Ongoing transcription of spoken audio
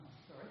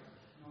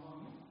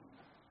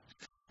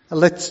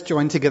Let's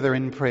join together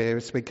in prayer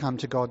as we come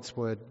to God's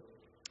Word.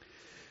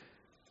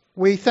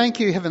 We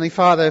thank you, Heavenly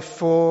Father,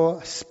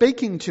 for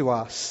speaking to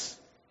us.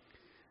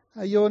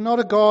 You're not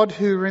a God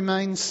who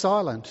remains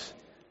silent,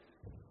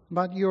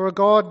 but you're a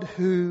God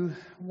who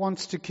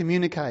wants to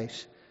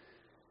communicate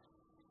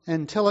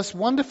and tell us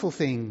wonderful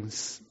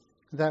things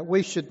that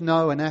we should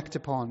know and act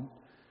upon.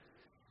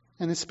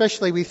 And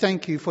especially we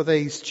thank you for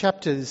these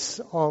chapters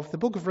of the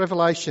book of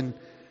Revelation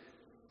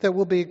that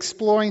we'll be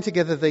exploring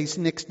together these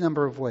next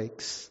number of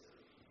weeks.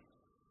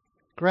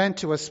 Grant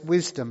to us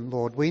wisdom,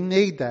 Lord. We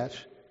need that.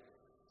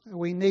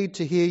 We need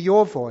to hear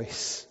your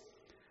voice,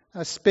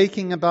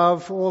 speaking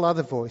above all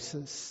other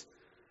voices.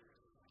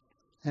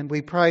 And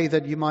we pray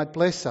that you might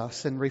bless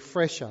us and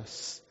refresh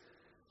us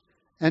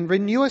and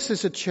renew us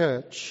as a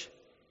church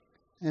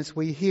as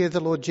we hear the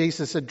Lord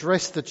Jesus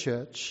address the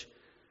church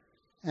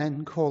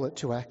and call it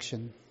to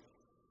action.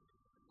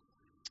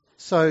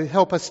 So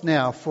help us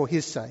now for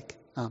his sake.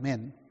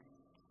 Amen.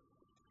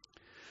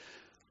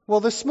 Well,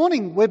 this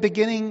morning we're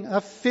beginning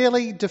a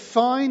fairly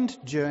defined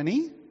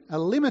journey, a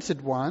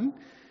limited one,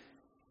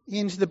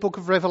 into the book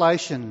of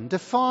Revelation.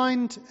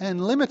 Defined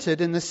and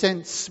limited in the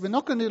sense we're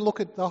not going to look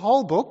at the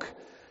whole book,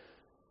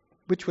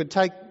 which would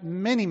take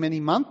many, many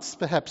months,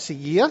 perhaps a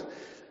year,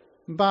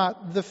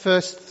 but the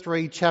first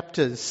 3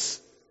 chapters,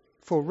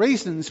 for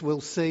reasons we'll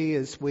see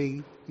as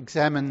we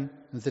examine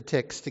the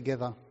text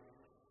together.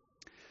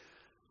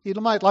 You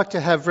might like to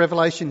have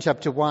Revelation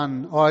chapter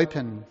 1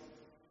 open.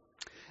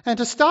 And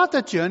to start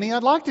that journey,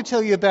 I'd like to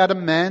tell you about a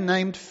man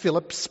named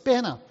Philip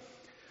Spener,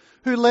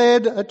 who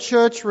led a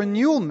church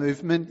renewal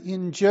movement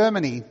in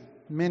Germany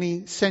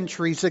many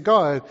centuries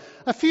ago.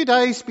 A few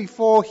days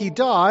before he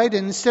died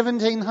in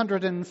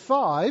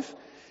 1705,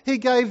 he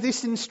gave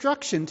this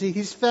instruction to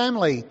his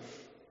family.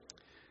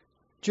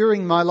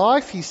 During my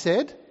life, he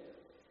said,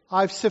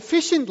 I've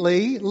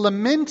sufficiently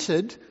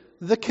lamented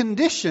the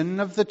condition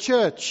of the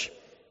church.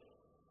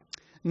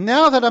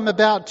 Now that I'm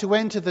about to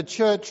enter the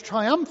church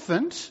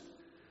triumphant,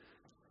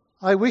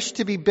 I wish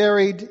to be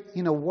buried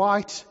in a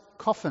white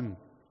coffin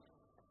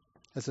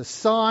as a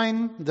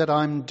sign that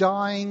I'm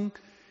dying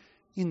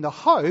in the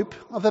hope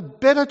of a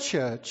better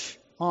church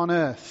on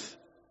earth.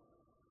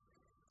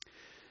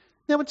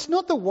 Now, it's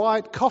not the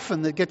white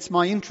coffin that gets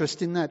my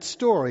interest in that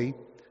story,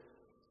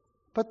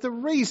 but the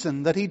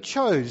reason that he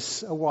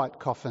chose a white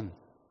coffin.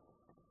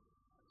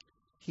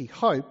 He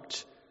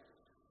hoped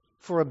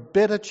for a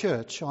better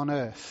church on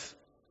earth.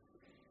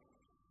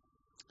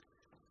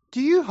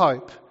 Do you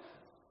hope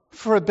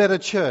for a better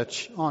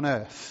church on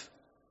earth?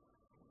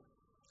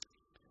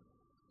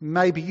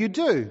 Maybe you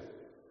do.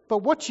 But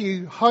what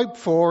you hope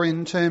for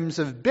in terms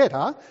of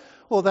better,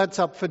 well, that's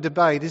up for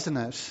debate, isn't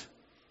it?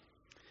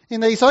 In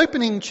these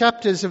opening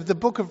chapters of the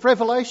book of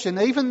Revelation,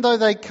 even though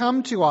they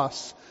come to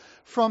us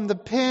from the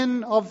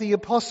pen of the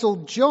Apostle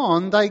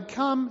John, they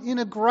come in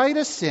a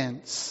greater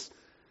sense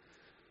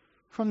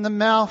from the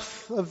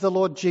mouth of the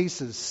Lord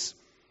Jesus,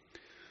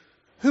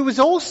 who was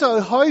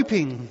also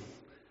hoping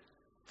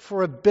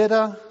for a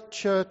better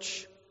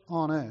church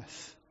on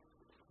earth.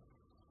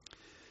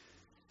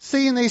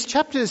 See, in these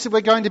chapters that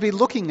we're going to be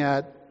looking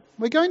at,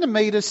 we're going to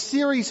meet a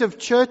series of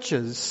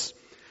churches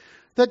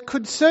that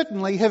could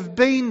certainly have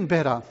been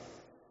better.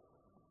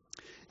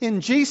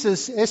 In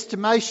Jesus'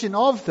 estimation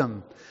of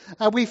them,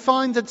 we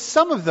find that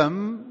some of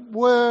them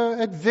were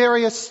at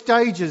various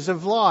stages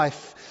of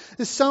life.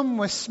 Some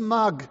were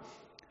smug,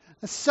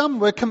 some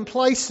were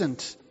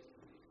complacent,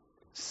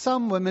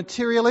 some were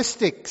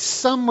materialistic,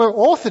 some were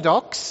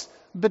orthodox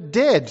but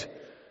dead.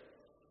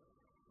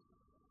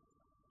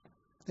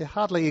 They're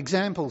hardly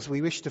examples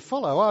we wish to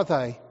follow, are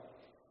they?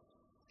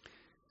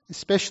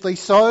 Especially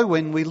so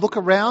when we look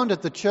around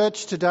at the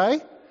church today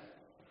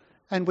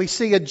and we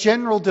see a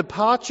general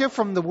departure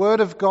from the Word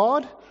of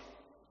God,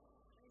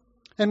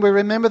 and we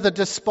remember that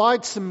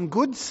despite some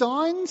good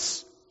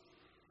signs,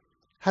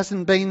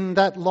 hasn't been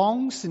that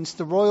long since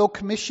the Royal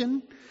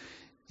Commission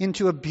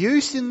into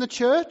abuse in the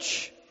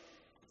church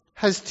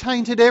has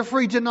tainted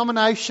every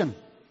denomination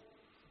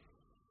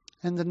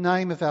and the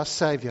name of our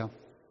Saviour.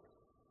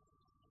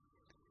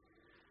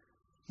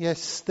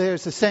 Yes,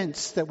 there's a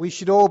sense that we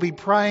should all be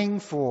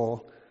praying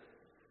for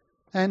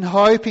and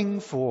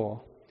hoping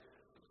for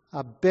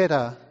a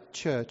better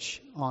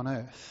church on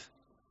earth.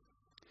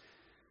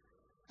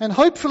 And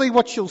hopefully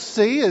what you'll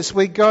see as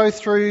we go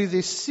through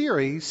this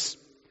series,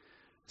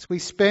 as we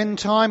spend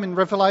time in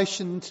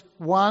Revelation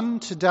 1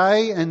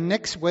 today and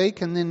next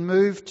week and then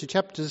move to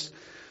chapters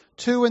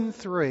 2 and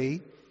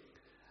 3,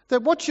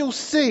 that what you'll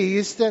see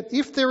is that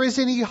if there is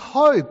any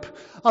hope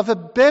of a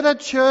better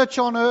church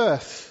on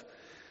earth,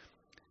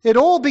 it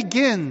all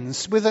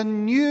begins with a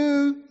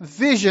new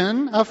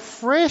vision, a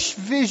fresh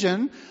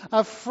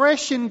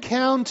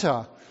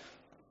encounter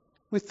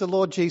with the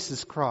Lord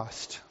Jesus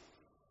Christ,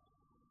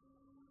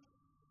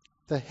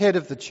 the head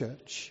of the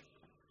church.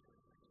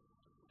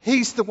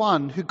 He's the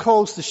one who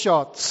calls the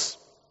shots,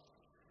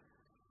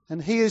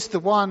 and he is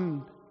the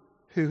one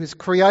who has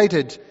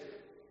created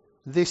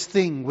this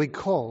thing we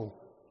call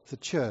the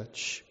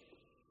church.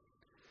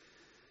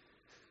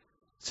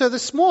 So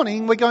this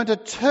morning we're going to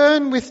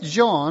turn with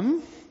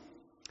John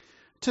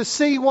to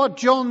see what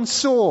John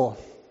saw.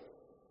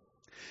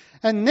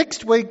 And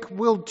next week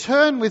we'll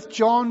turn with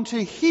John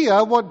to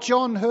hear what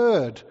John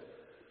heard.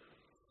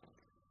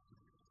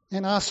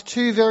 And ask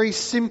two very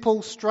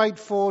simple,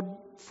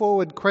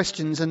 straightforward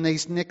questions in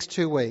these next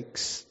 2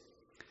 weeks.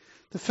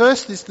 The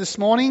first is this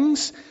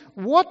morning's,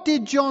 what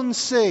did John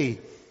see?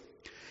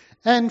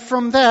 And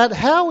from that,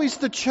 how is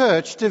the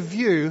church to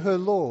view her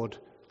Lord?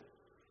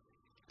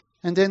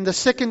 And then the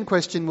second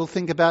question we'll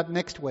think about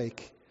next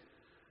week.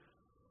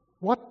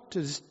 What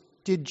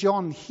did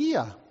John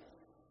hear?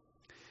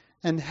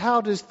 And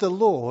how does the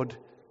Lord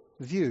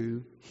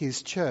view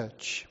his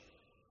church?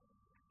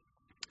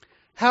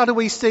 How do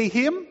we see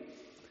him?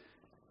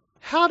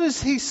 How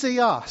does he see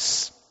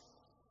us?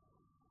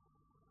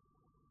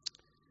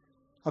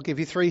 I'll give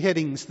you 3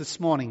 headings this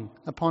morning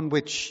upon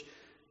which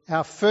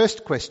our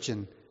first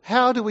question,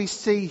 how do we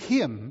see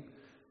him,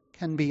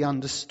 can be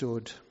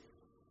understood.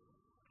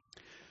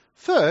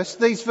 First,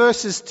 these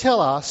verses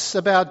tell us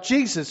about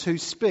Jesus who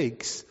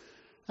speaks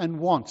and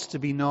wants to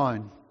be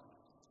known.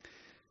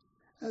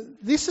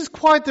 This is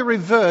quite the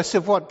reverse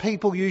of what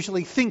people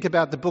usually think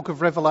about the book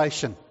of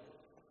Revelation.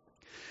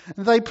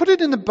 They put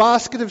it in the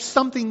basket of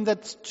something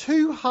that's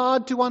too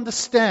hard to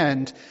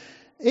understand,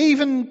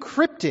 even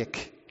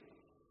cryptic,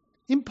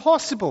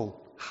 impossible,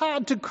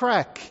 hard to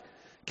crack,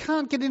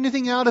 can't get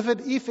anything out of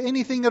it, if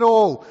anything at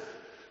all.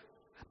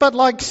 But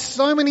like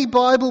so many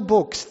Bible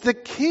books, the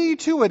key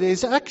to it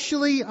is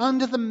actually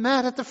under the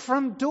mat at the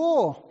front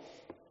door.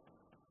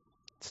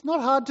 It's not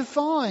hard to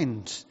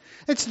find.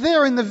 It's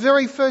there in the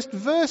very first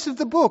verse of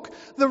the book,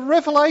 the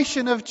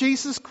revelation of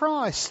Jesus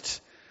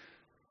Christ.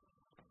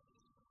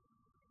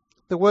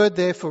 The word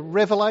there for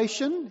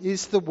revelation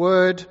is the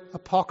word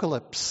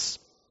apocalypse.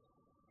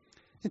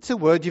 It's a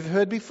word you've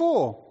heard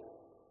before.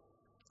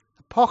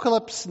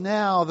 Apocalypse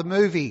Now, the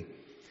movie.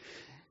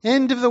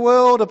 End of the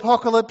world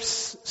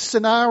apocalypse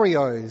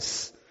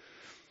scenarios.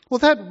 Well,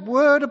 that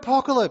word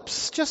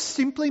apocalypse just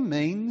simply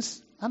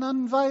means an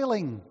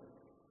unveiling.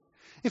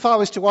 If I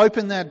was to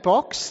open that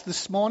box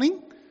this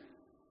morning,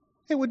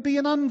 it would be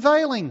an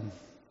unveiling,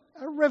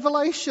 a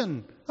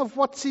revelation of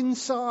what's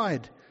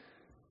inside.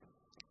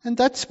 And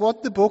that's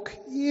what the book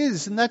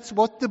is, and that's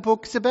what the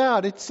book's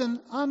about. It's an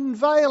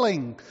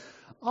unveiling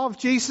of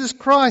Jesus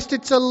Christ.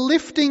 It's a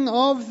lifting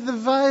of the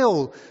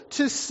veil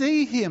to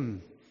see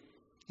him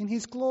in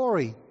his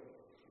glory.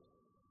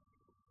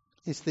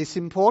 Is this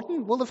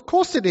important? Well, of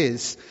course it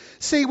is.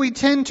 See, we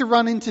tend to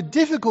run into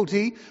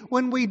difficulty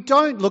when we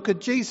don't look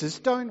at Jesus,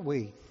 don't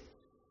we?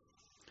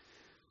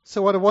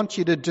 So what I want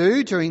you to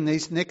do during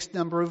these next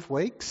number of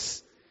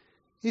weeks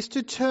is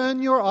to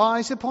turn your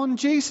eyes upon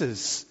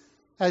Jesus,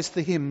 as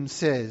the hymn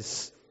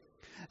says,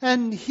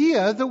 and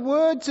hear the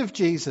words of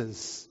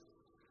Jesus.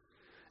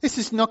 This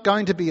is not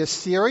going to be a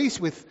series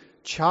with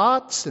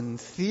charts and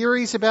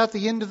theories about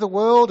the end of the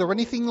world or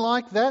anything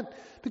like that,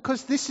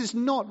 because this is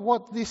not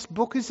what this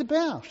book is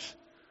about.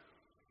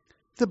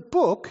 The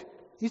book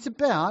is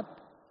about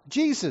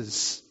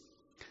Jesus.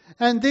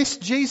 And this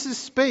Jesus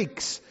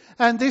speaks.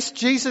 And this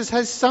Jesus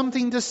has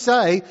something to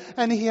say.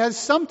 And he has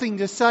something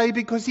to say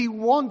because he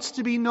wants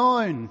to be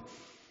known.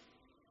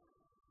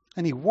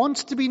 And he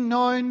wants to be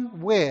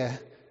known where?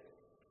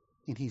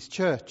 In his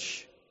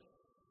church.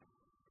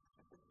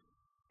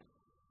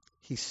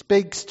 He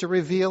speaks to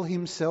reveal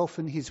himself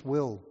and his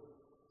will.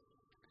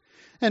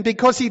 And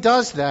because he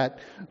does that,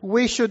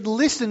 we should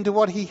listen to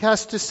what he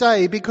has to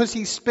say, because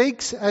he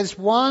speaks as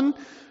one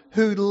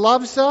who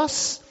loves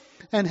us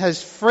and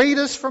has freed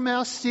us from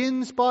our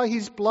sins by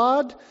his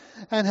blood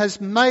and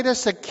has made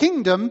us a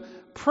kingdom,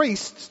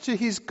 priests to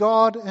his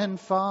God and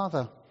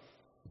Father.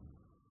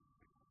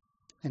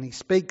 And he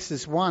speaks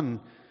as one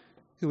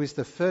who is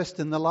the first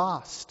and the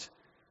last,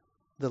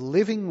 the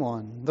living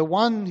one, the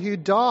one who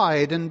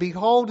died and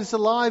behold is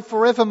alive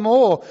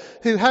forevermore,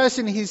 who has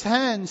in his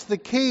hands the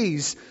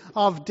keys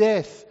of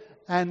death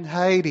and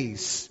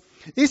Hades.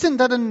 Isn't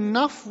that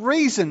enough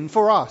reason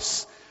for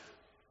us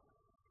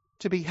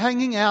to be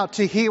hanging out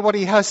to hear what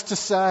he has to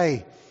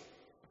say?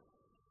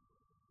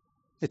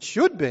 It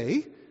should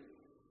be,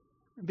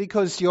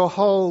 because your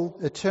whole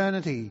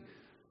eternity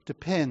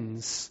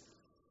depends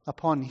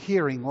upon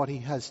hearing what he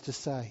has to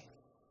say.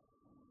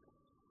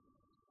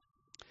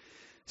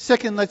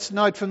 Second, let's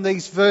note from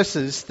these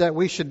verses that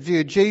we should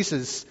view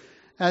Jesus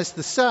as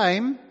the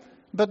same,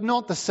 but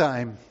not the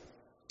same.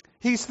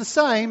 He's the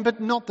same, but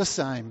not the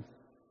same.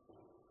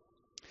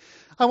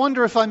 I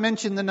wonder if I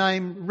mention the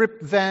name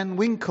Rip Van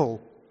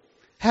Winkle,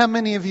 how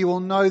many of you will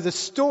know the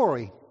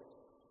story?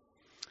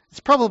 It's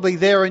probably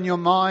there in your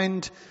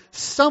mind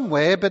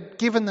somewhere, but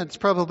given that it's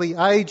probably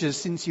ages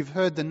since you've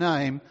heard the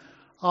name,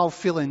 I'll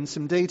fill in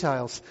some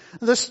details.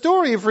 The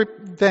story of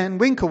Rip Van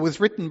Winkle was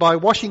written by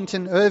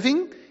Washington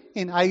Irving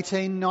in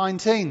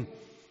 1819.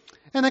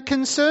 And it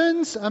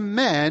concerns a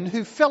man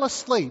who fell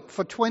asleep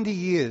for 20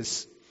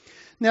 years.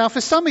 Now,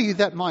 for some of you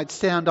that might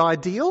sound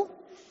ideal.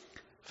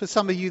 For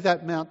some of you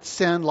that might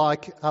sound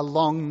like a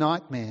long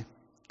nightmare.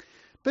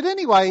 But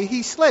anyway,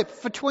 he slept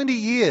for 20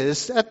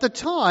 years at the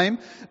time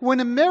when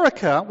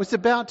America was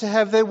about to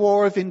have their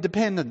War of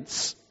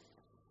Independence.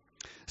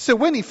 So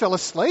when he fell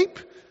asleep,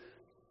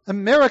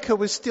 America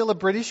was still a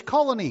British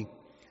colony,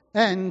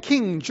 and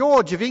King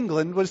George of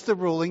England was the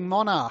ruling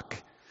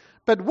monarch.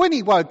 But when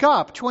he woke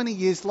up 20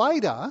 years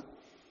later,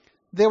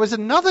 there was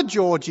another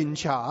George in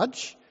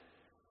charge,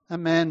 a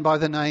man by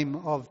the name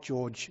of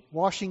George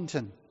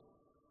Washington.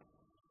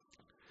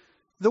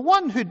 The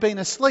one who'd been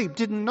asleep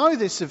didn't know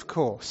this, of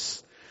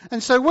course.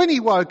 And so when he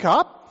woke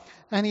up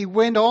and he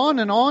went on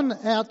and on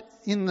out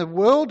in the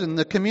world and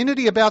the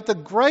community about the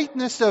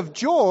greatness of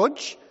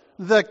George,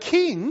 the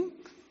king,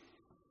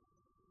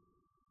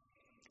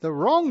 the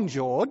wrong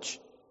George,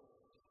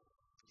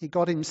 he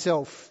got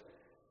himself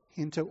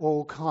into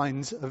all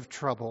kinds of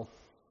trouble.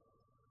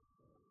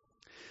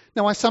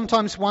 Now, I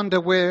sometimes wonder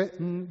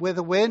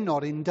whether we're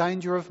not in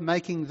danger of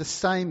making the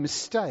same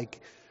mistake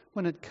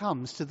when it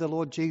comes to the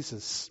Lord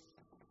Jesus.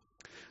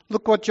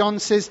 Look what John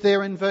says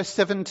there in verse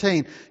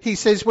 17. He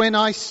says, "When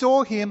I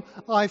saw him,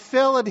 I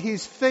fell at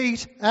his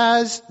feet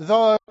as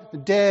though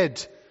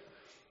dead."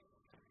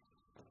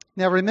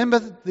 Now remember,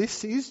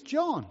 this is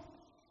John.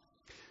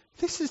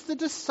 This is the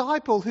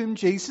disciple whom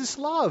Jesus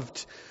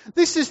loved.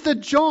 This is the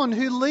John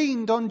who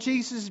leaned on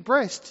Jesus'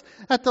 breast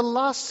at the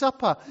Last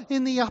Supper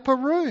in the upper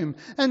room.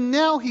 And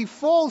now he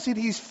falls at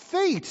his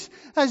feet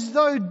as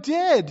though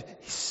dead.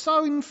 He's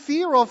so in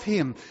fear of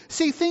him.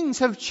 See, things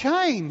have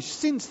changed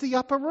since the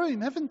upper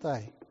room, haven't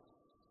they?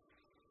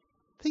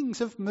 Things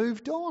have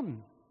moved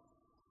on.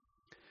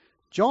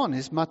 John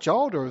is much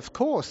older, of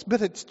course,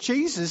 but it's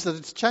Jesus that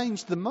has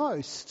changed the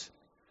most.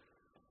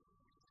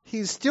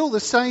 He's still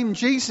the same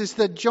Jesus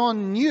that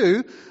John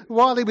knew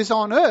while he was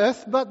on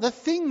earth, but the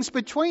things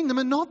between them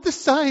are not the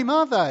same,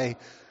 are they?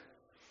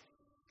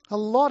 A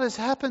lot has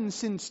happened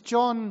since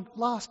John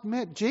last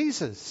met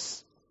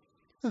Jesus.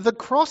 The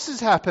cross has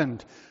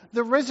happened.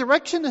 The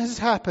resurrection has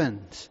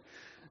happened.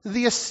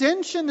 The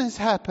ascension has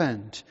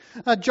happened.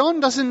 John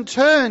doesn't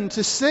turn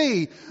to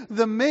see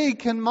the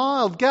meek and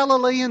mild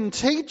Galilean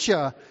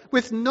teacher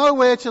with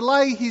nowhere to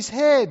lay his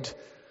head.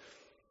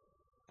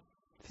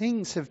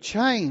 Things have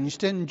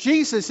changed, and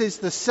Jesus is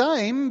the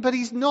same, but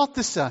he's not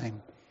the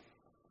same.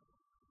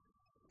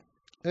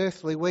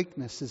 Earthly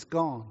weakness is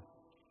gone.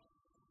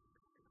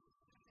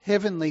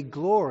 Heavenly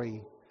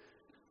glory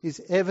is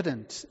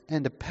evident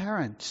and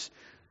apparent.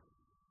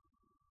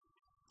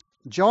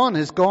 John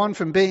has gone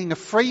from being a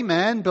free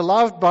man,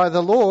 beloved by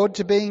the Lord,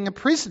 to being a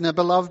prisoner,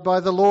 beloved by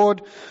the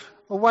Lord,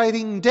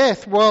 awaiting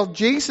death, while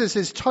Jesus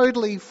is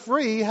totally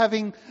free,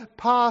 having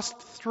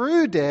passed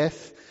through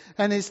death,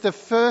 and is the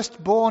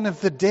firstborn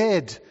of the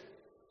dead.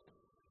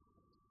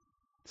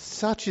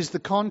 Such is the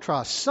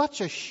contrast,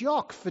 such a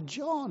shock for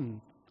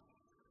John,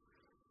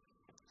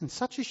 and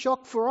such a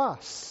shock for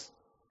us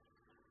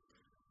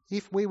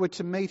if we were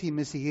to meet him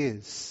as he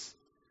is,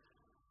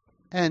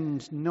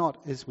 and not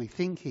as we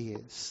think he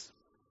is.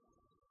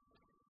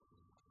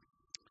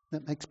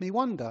 That makes me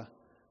wonder,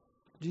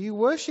 do you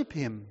worship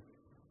him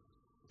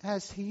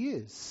as he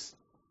is?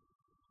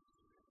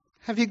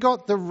 Have you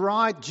got the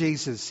right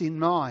Jesus in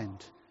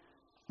mind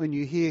when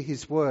you hear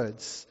his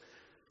words?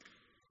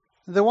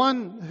 The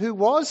one who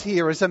was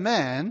here as a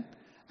man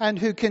and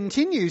who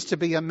continues to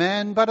be a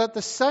man, but at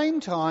the same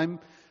time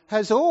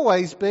has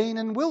always been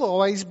and will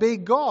always be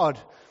God.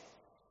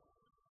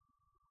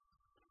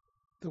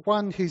 The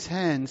one whose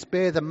hands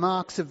bear the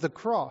marks of the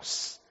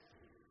cross,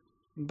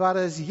 but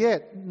as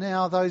yet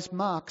now those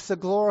marks are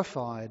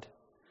glorified.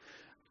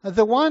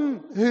 The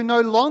one who no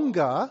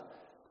longer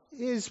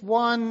is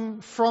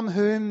one from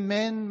whom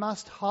men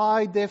must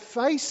hide their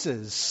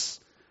faces,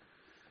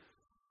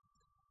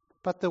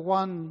 but the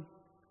one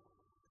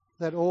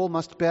that all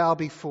must bow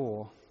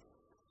before.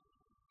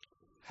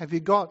 Have you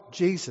got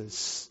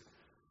Jesus,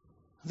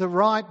 the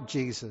right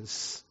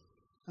Jesus,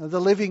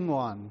 the living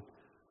one,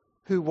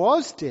 who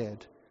was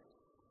dead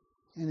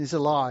and is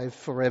alive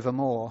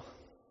forevermore?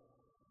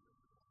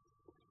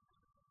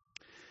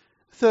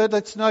 Third,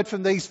 let's note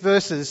from these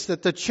verses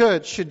that the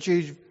church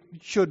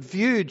should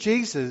view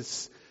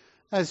Jesus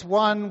as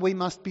one we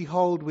must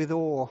behold with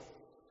awe.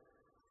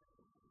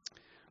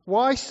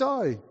 Why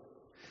so?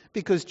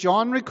 Because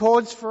John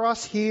records for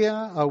us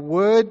here a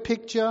word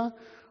picture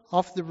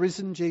of the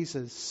risen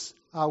Jesus.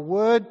 A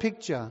word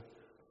picture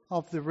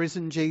of the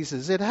risen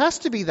Jesus. It has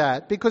to be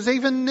that, because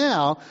even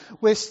now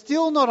we're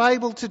still not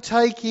able to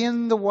take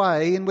in the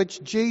way in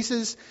which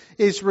Jesus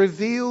is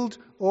revealed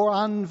or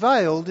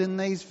unveiled in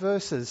these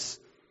verses.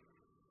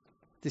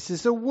 This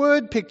is a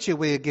word picture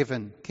we are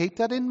given. Keep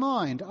that in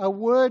mind. A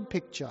word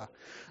picture.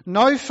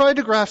 No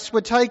photographs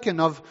were taken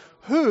of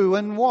who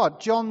and what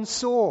John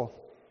saw.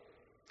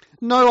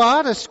 No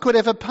artist could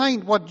ever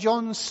paint what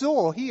John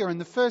saw here in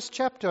the first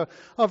chapter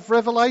of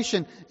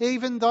Revelation,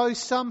 even though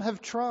some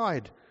have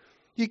tried.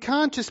 You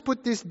can't just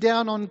put this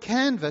down on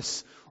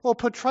canvas or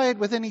portray it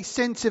with any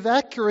sense of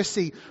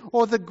accuracy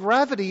or the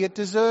gravity it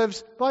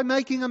deserves by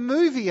making a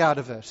movie out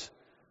of it.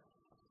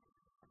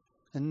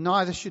 And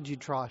neither should you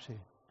try to.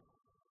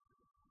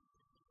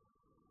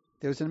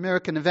 There was an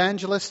American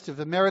evangelist of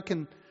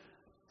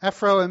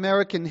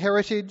Afro-American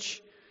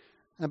heritage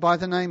by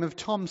the name of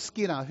Tom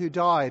Skinner, who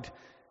died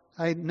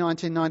in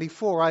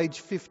 1994,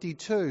 aged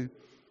 52.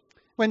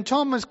 When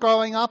Tom was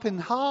growing up in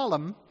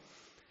Harlem,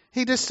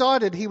 he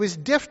decided he was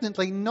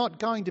definitely not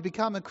going to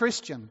become a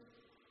Christian,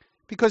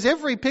 because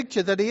every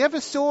picture that he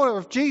ever saw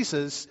of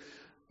Jesus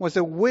was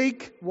a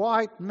weak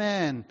white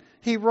man.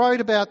 He wrote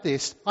about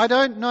this. I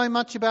don't know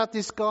much about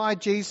this guy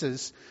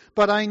Jesus,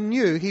 but I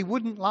knew he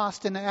wouldn't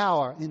last an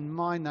hour in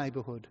my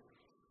neighbourhood.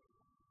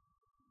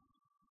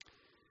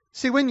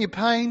 See, when you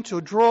paint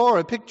or draw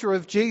a picture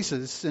of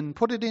Jesus and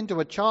put it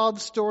into a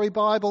child's story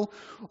Bible,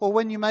 or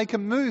when you make a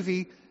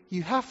movie,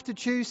 you have to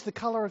choose the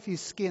colour of his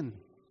skin.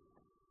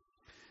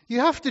 You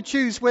have to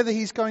choose whether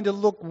he's going to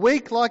look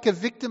weak like a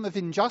victim of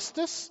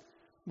injustice,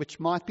 which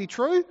might be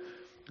true,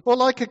 or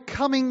like a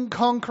coming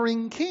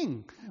conquering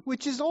king,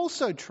 which is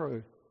also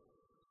true.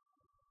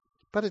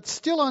 But it's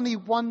still only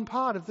one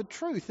part of the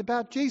truth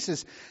about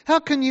Jesus. How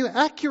can you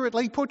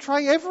accurately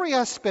portray every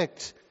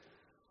aspect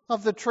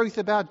of the truth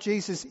about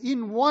Jesus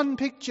in one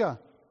picture?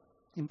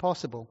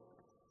 Impossible.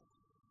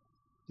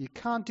 You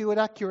can't do it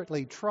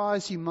accurately, try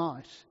as you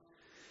might.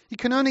 You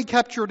can only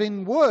capture it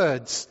in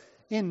words,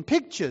 in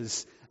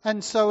pictures,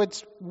 and so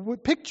it's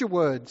picture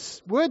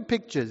words, word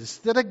pictures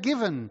that are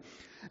given.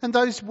 And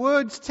those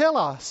words tell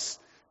us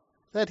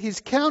that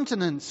his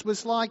countenance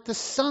was like the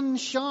sun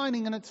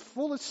shining in its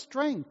fullest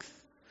strength,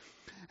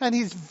 and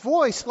his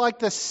voice like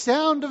the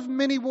sound of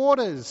many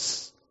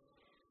waters.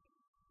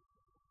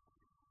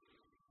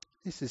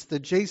 This is the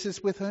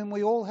Jesus with whom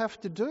we all have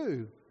to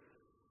do.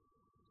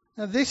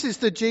 Now, this is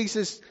the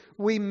Jesus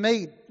we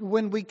meet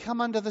when we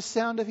come under the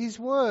sound of his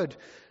word.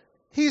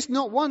 He's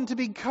not one to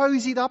be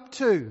cozied up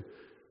to.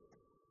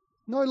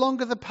 No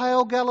longer the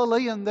pale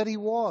Galilean that he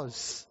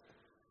was,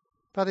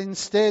 but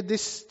instead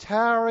this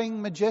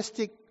towering,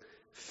 majestic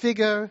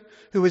figure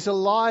who is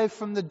alive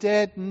from the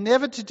dead,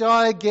 never to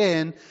die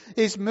again,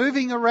 is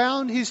moving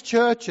around his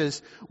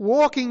churches,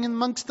 walking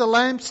amongst the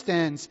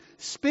lampstands,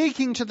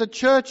 speaking to the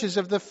churches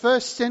of the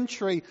first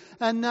century,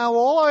 and now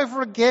all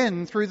over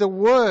again through the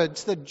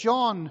words that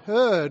John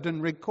heard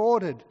and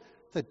recorded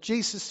that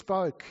Jesus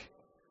spoke.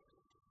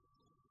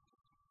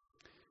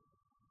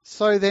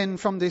 So then,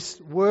 from this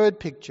word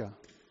picture,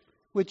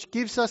 which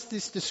gives us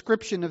this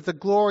description of the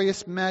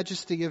glorious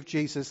majesty of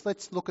Jesus,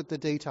 let's look at the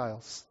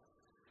details.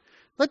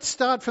 Let's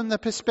start from the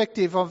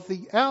perspective of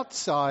the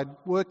outside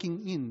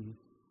working in.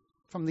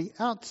 From the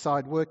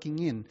outside working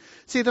in.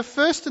 See, the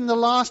first and the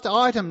last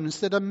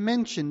items that are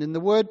mentioned in the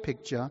word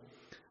picture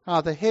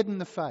are the head and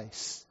the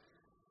face.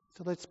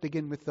 So let's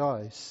begin with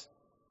those.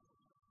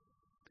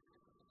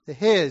 The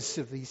hairs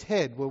of his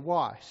head were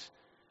white,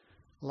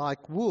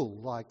 like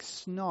wool, like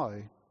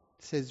snow,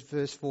 says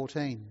verse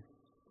 14.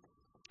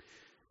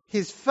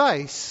 His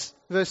face,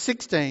 verse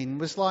 16,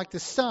 was like the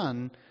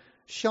sun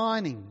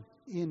shining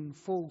in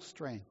full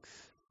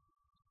strength.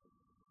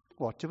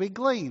 What do we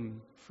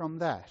glean from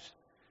that?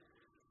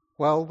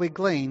 Well, we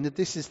glean that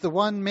this is the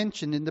one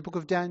mentioned in the book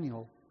of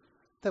Daniel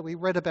that we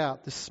read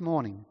about this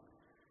morning.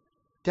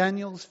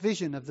 Daniel's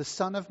vision of the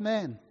Son of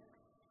Man.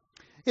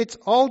 It's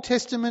Old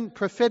Testament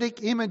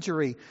prophetic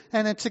imagery,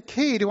 and it's a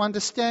key to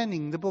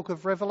understanding the book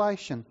of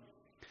Revelation.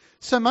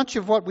 So much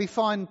of what we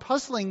find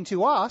puzzling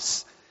to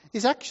us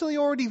is actually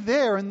already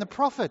there in the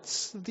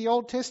prophets of the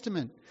Old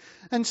Testament.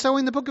 And so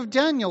in the book of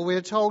Daniel, we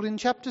are told in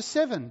chapter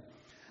 7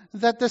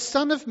 that the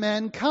Son of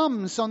Man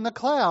comes on the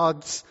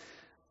clouds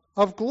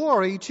of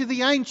glory to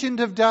the Ancient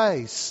of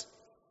Days,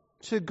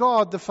 to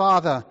God the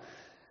Father.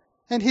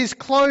 And his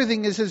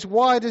clothing is as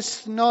white as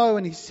snow,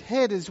 and his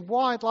head is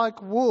white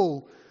like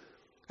wool.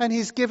 And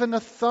he's given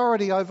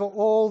authority over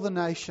all the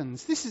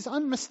nations. This is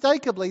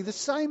unmistakably the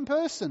same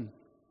person.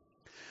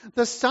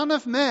 The Son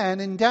of Man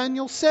in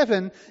Daniel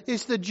 7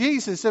 is the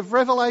Jesus of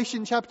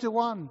Revelation chapter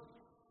 1.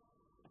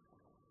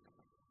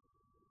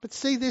 But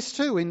see this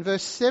too, in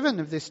verse 7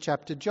 of this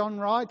chapter, John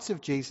writes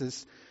of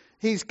Jesus,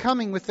 he's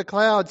coming with the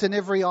clouds and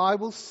every eye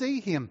will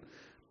see him.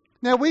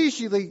 Now we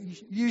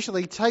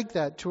usually take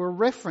that to a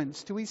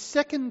reference to his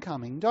second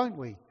coming, don't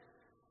we?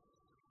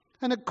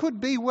 And it could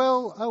be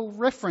well a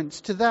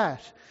reference to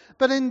that.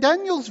 But in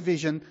Daniel's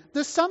vision,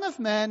 the Son of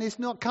Man is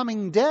not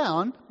coming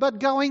down, but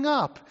going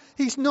up.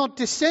 He's not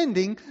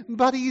descending,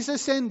 but he's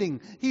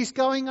ascending. He's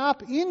going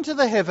up into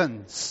the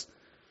heavens,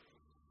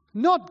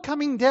 not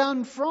coming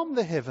down from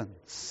the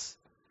heavens.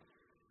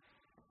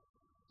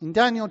 In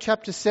Daniel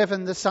chapter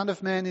 7, the Son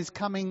of Man is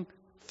coming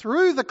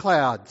through the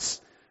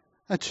clouds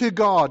to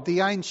God,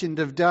 the Ancient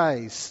of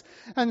Days.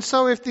 And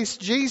so if this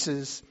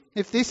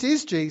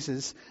is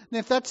Jesus, and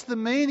if that's the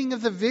meaning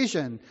of the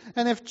vision,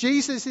 and if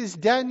Jesus is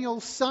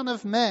Daniel's Son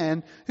of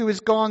Man who has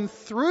gone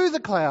through the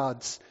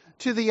clouds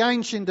to the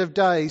Ancient of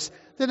Days,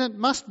 then it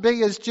must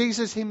be as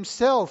Jesus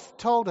himself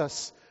told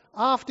us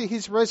after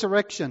his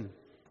resurrection.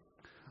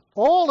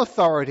 All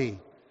authority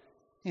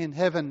in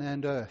heaven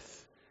and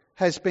earth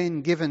has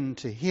been given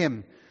to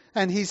him,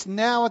 and he's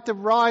now at the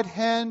right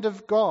hand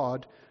of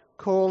God,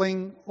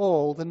 calling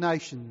all the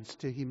nations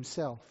to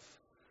himself.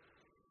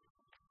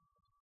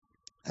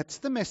 That's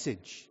the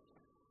message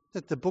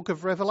that the book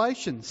of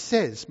Revelation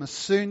says must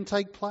soon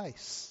take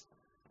place.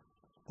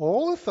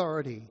 All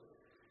authority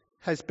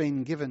has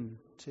been given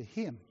to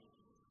him.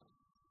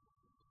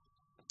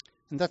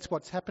 And that's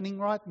what's happening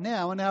right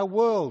now in our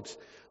world.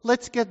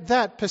 Let's get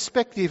that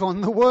perspective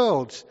on the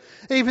world.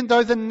 Even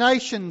though the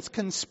nations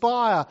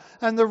conspire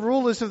and the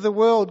rulers of the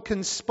world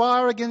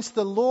conspire against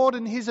the Lord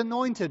and his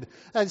anointed,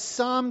 as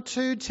Psalm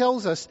 2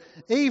 tells us,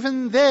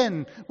 even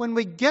then, when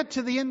we get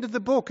to the end of the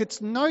book,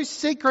 it's no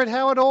secret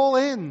how it all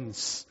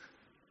ends.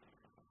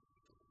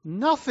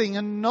 Nothing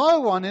and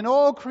no one in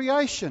all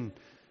creation,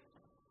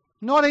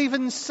 not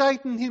even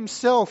Satan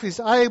himself, is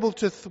able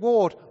to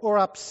thwart or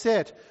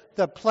upset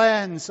the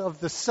plans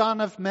of the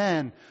Son of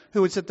Man,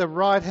 who is at the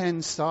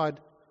right-hand side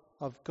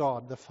of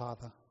God the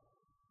Father.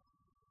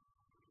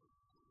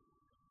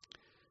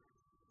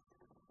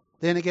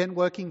 Then again,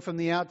 working from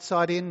the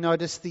outside in,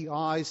 notice the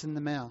eyes and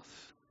the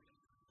mouth,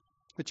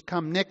 which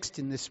come next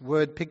in this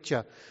word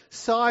picture.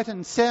 Sight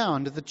and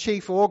sound are the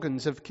chief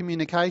organs of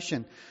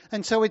communication,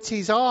 and so it's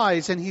his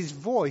eyes and his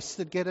voice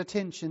that get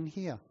attention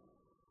here.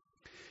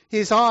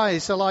 His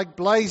eyes are like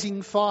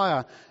blazing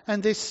fire,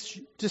 and this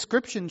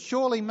description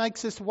surely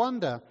makes us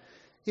wonder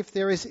if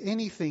there is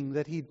anything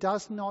that he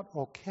does not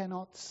or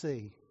cannot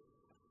see.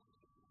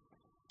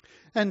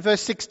 And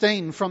verse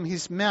 16, from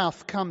his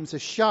mouth comes a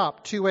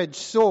sharp two-edged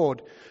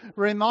sword,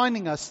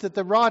 reminding us that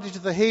the writer to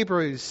the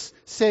Hebrews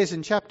says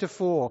in chapter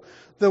 4,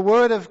 the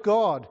word of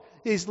God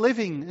is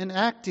living and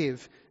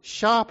active,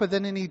 sharper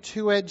than any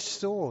two-edged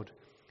sword,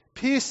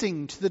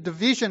 piercing to the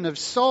division of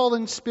soul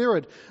and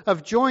spirit,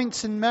 of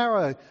joints and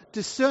marrow,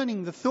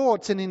 discerning the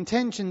thoughts and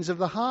intentions of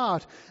the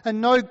heart.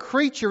 And no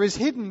creature is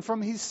hidden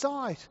from his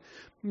sight,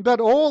 but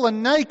all are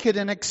naked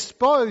and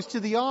exposed to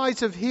the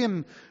eyes of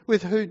him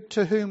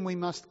to whom we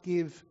must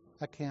give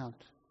account.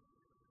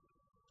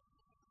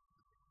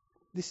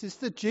 This is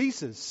the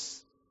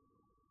Jesus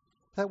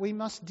that we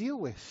must deal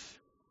with.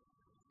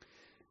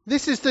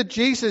 This is the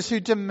Jesus who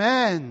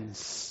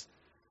demands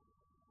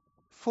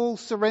full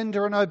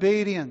surrender and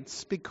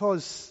obedience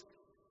because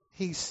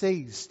he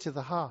sees to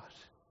the heart.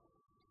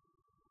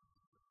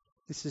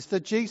 This is the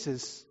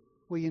Jesus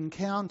we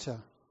encounter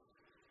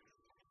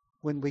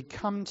when we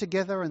come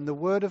together and the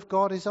Word of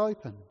God is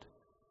opened.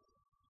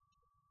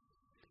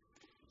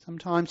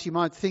 Sometimes you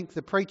might think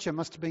the preacher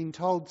must have been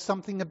told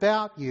something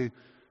about you.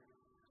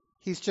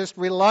 He's just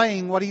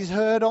relaying what he's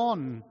heard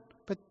on.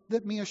 But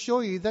let me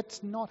assure you,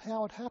 that's not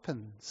how it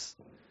happens.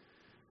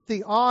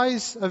 The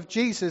eyes of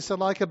Jesus are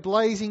like a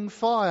blazing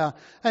fire,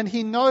 and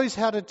he knows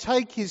how to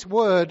take his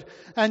word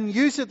and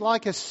use it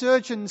like a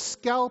surgeon's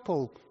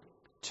scalpel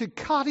to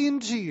cut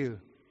into you.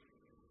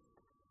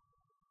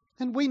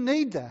 And we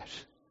need that,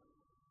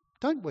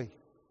 don't we?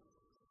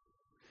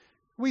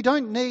 We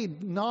don't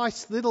need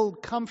nice little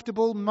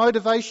comfortable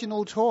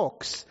motivational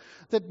talks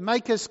that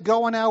make us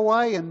go on our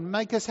way and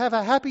make us have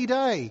a happy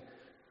day.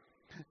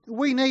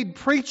 We need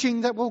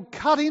preaching that will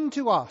cut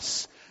into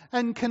us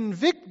and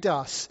convict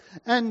us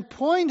and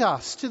point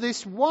us to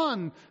this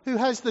one who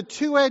has the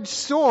two-edged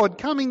sword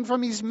coming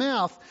from his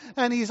mouth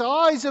and his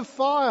eyes of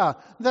fire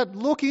that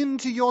look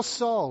into your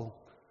soul.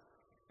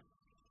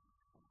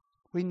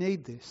 We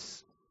need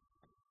this.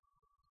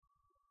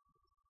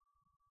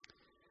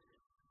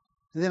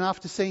 And then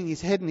after seeing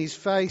his head and his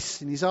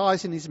face and his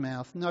eyes and his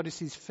mouth, notice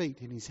his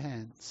feet and his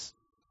hands.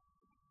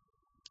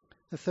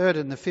 The third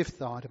and the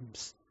fifth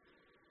items.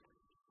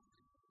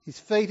 His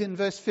feet in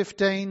verse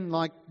 15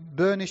 like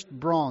burnished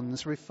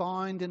bronze,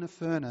 refined in a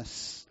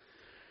furnace.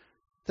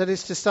 That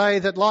is to say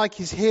that like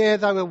his hair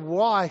they were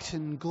white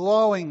and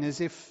glowing as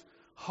if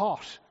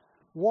hot,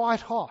 white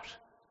hot.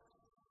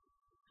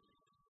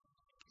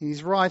 In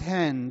his right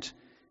hand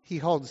he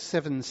holds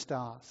 7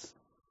 stars.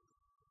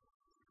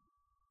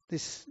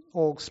 This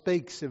all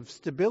speaks of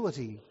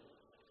stability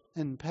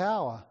and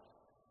power.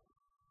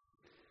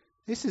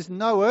 This is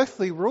no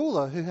earthly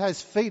ruler who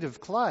has feet of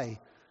clay.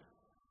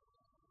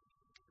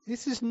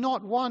 This is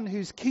not one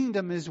whose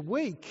kingdom is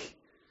weak,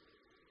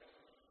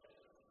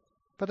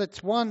 but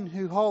it's one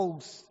who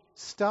holds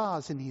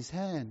stars in his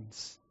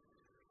hands,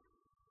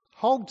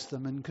 holds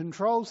them and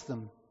controls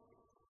them.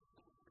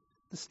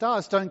 The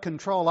stars don't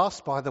control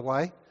us, by the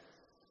way,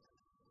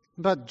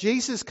 but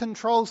Jesus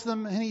controls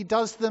them, and he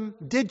does them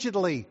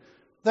digitally.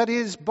 That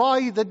is,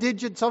 by the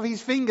digits of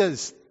his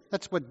fingers.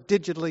 That's what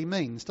digitally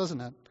means, doesn't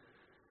it?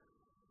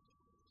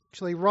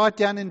 Actually, right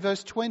down in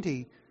verse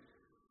 20,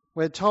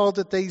 we're told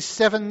that these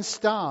 7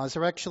 stars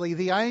are actually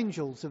the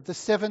angels of the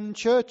 7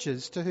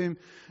 churches to whom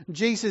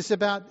Jesus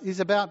is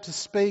about to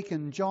speak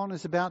and John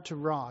is about to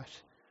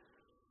write.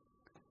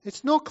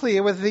 It's not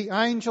clear whether the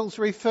angels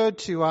referred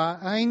to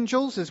are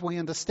angels as we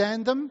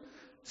understand them,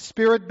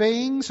 spirit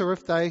beings, or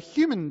if they're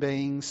human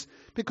beings,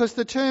 because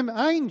the term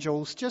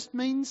angels just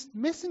means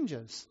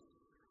messengers.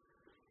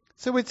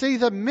 So it's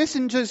either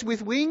messengers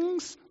with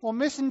wings or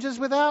messengers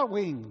without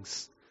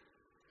wings.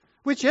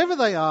 Whichever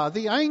they are,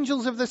 the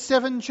angels of the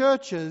 7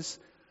 churches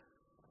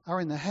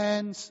are in the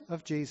hands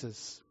of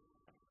Jesus.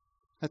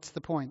 That's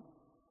the point.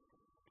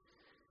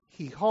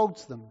 He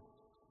holds them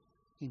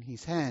in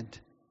his hand.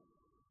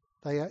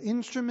 They are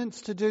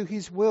instruments to do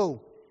his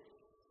will,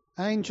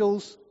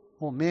 angels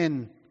or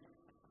men,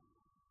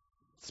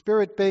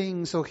 spirit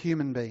beings or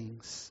human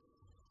beings.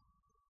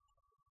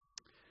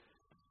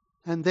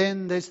 And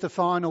then there's the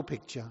final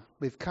picture.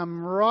 We've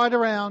come right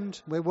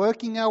around, we're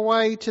working our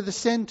way to the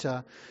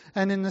centre,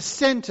 and in the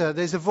centre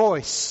there's a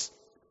voice.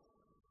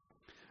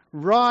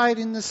 Right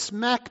in the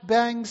smack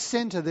bang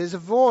centre there's a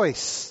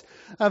voice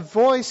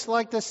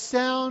like the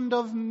sound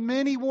of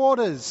many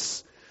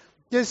waters.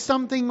 There's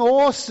something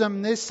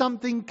awesome, there's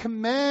something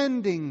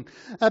commanding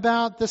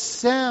about the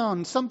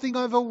sound, something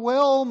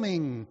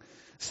overwhelming,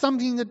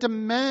 something that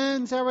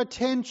demands our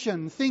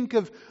attention. Think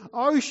of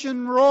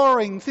ocean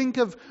roaring, think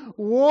of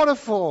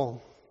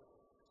waterfall.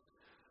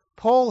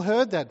 Paul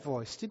heard that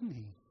voice, didn't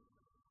he?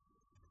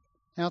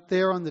 Out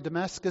there on the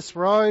Damascus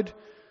road,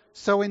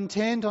 so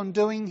intent on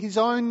doing his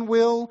own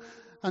will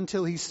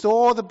until he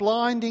saw the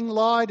blinding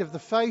light of the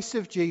face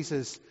of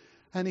Jesus,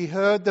 and he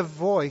heard the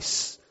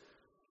voice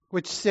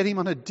which set him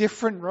on a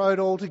different road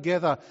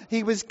altogether.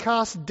 He was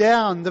cast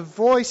down, the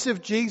voice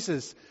of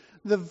Jesus,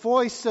 the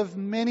voice of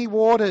many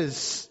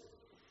waters.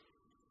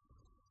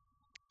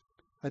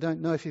 I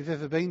don't know if you've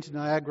ever been to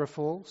Niagara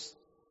Falls.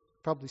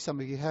 Probably some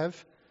of you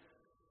have.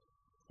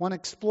 One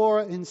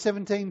explorer in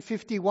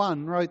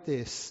 1751 wrote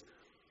this: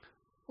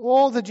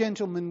 "All the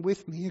gentlemen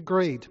with me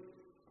agreed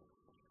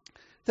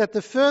that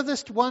the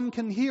furthest one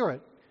can hear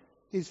it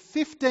is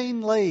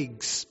 15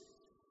 leagues.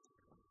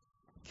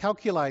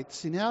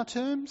 Calculates in our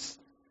terms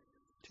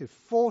to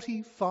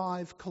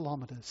 45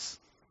 kilometres.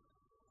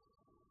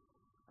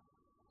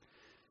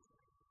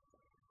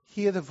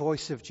 Hear the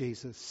voice of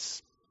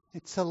Jesus.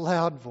 It's a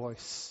loud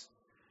voice.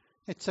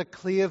 It's a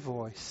clear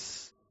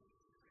voice.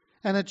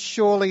 And it's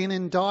surely an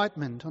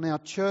indictment on our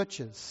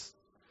churches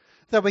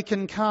that we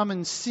can come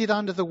and sit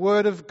under the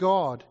Word of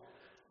God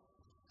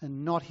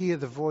and not hear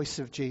the voice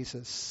of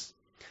Jesus,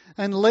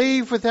 and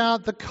leave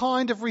without the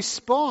kind of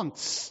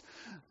response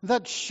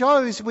that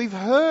shows we've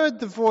heard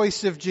the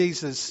voice of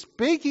Jesus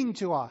speaking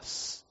to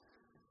us.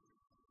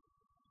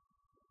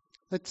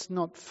 Let's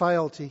not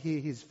fail to hear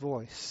his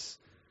voice.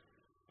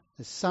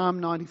 As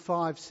Psalm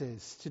 95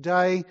 says,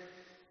 today,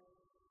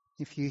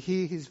 if you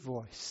hear his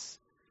voice,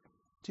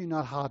 do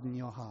not harden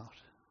your heart.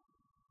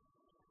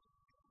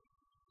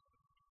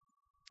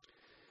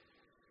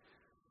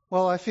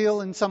 Well, I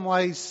feel in some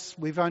ways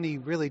we've only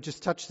really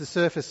just touched the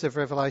surface of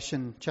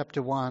Revelation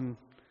chapter 1.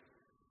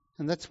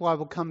 And that's why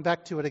we'll come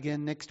back to it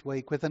again next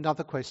week with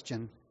another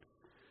question.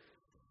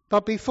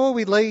 But before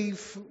we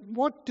leave,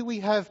 what do we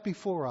have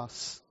before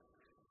us?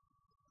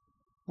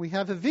 We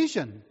have a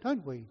vision,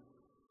 don't we?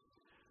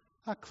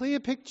 A clear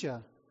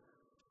picture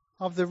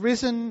of the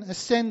risen,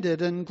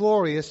 ascended and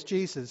glorious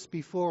Jesus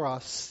before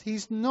us.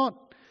 He's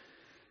not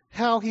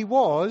how he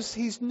was.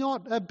 He's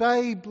not a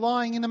babe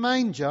lying in a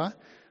manger.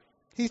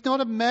 He's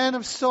not a man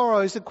of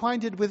sorrows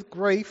acquainted with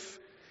grief.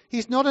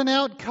 He's not an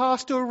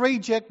outcast or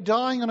reject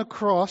dying on a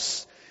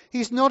cross.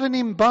 He's not an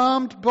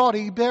embalmed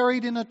body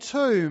buried in a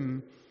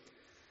tomb.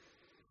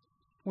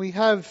 We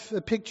have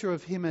a picture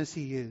of him as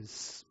he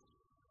is.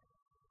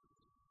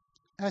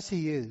 As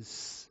he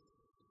is.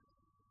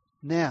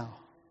 Now.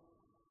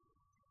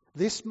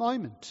 This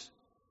moment.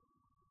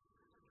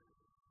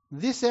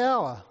 This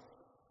hour.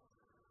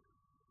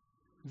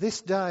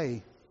 This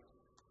day.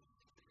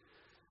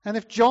 And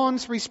if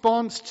John's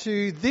response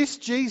to this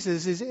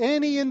Jesus is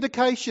any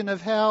indication of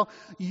how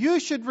you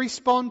should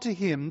respond to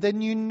him,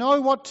 then you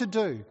know what to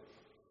do.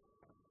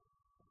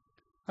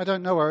 I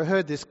don't know where I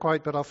heard this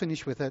quote, but I'll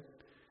finish with it.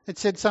 It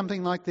said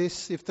something like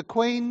this: if the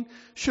Queen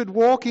should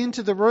walk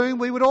into the room,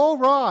 we would all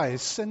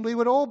rise and we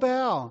would all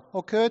bow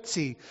or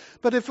curtsy.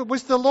 But if it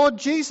was the Lord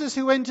Jesus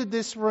who entered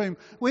this room,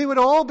 we would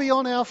all be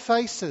on our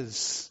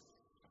faces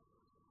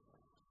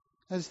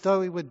as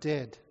though he were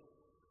dead.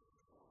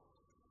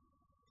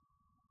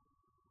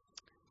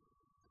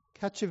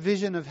 Catch a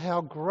vision of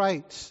how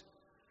great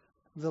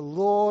the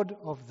Lord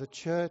of the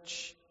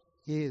church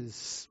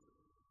is.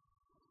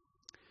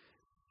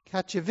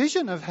 Catch a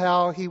vision of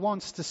how he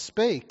wants to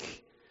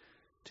speak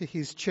to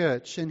his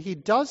church, and he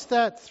does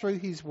that through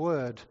his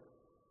word.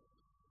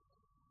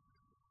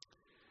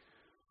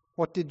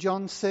 What did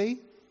John see?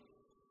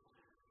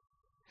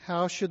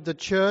 How should the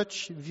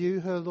church view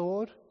her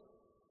Lord?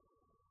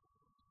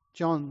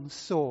 John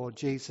saw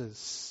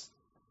Jesus,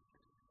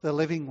 the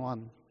living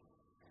one,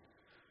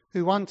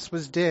 who once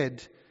was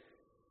dead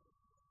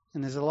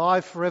and is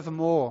alive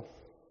forevermore.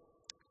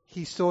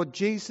 He saw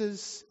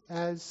Jesus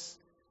as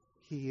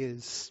he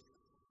is.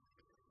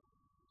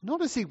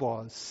 Not as he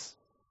was,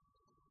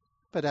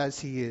 but as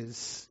he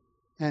is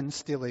and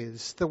still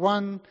is. The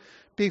one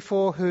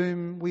before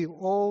whom we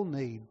all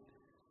need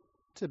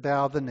to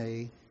bow the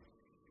knee.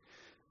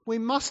 We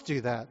must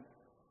do that,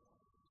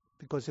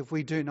 because if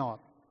we do not,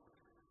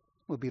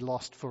 we'll be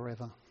lost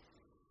forever.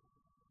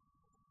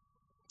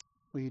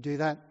 Will you do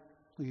that?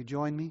 Will you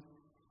join me?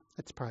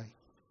 Let's pray.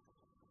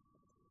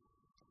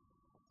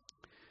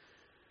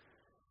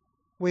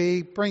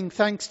 We bring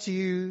thanks to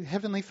you,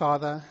 Heavenly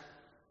Father,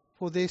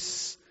 for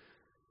this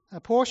a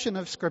portion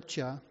of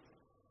Scripture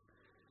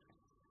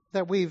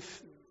that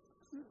we've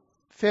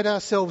fed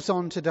ourselves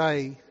on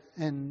today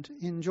and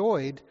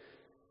enjoyed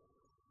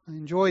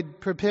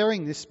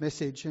preparing this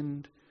message,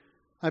 and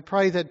I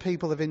pray that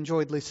people have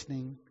enjoyed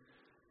listening,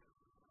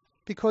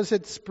 because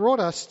it's brought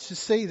us to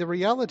see the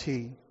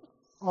reality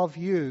of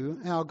you,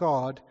 our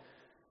God,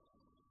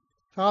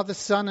 Father,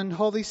 Son and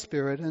Holy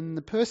Spirit, and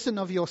the person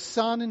of your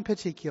Son in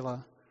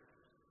particular,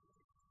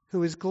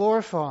 who is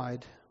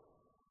glorified.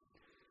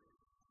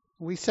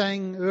 We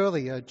sang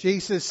earlier,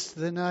 Jesus,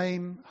 the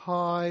name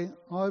high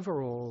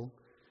over all,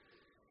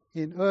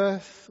 in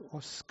earth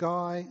or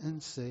sky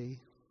and sea.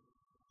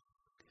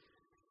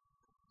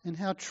 And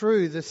how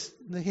true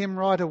the hymn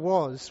writer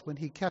was when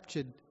he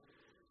captured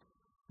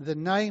the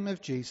name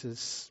of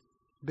Jesus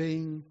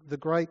being the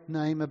great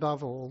name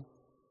above all.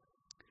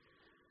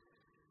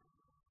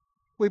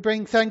 We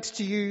bring thanks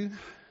to you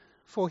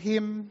for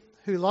him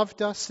who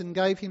loved us and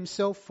gave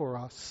himself for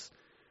us,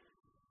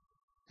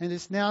 and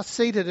is now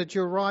seated at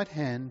your right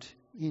hand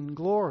in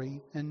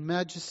glory and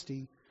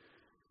majesty,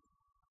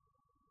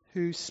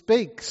 who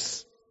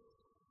speaks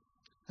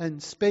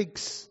and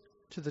speaks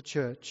to the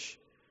church,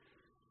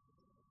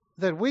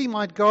 that we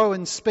might go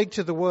and speak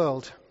to the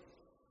world.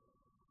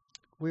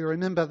 We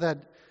remember that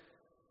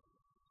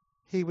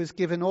he was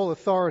given all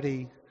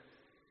authority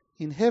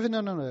in heaven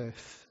and on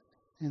earth,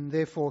 and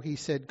therefore he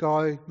said,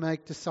 "Go,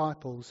 make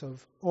disciples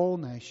of all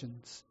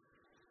nations."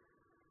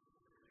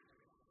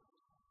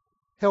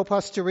 Help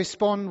us to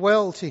respond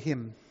well to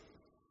him,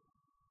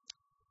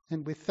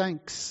 and with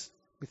thanks,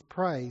 with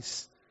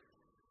praise,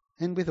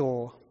 and with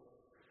awe.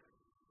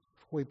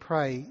 We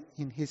pray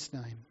in his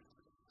name.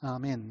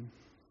 Amen.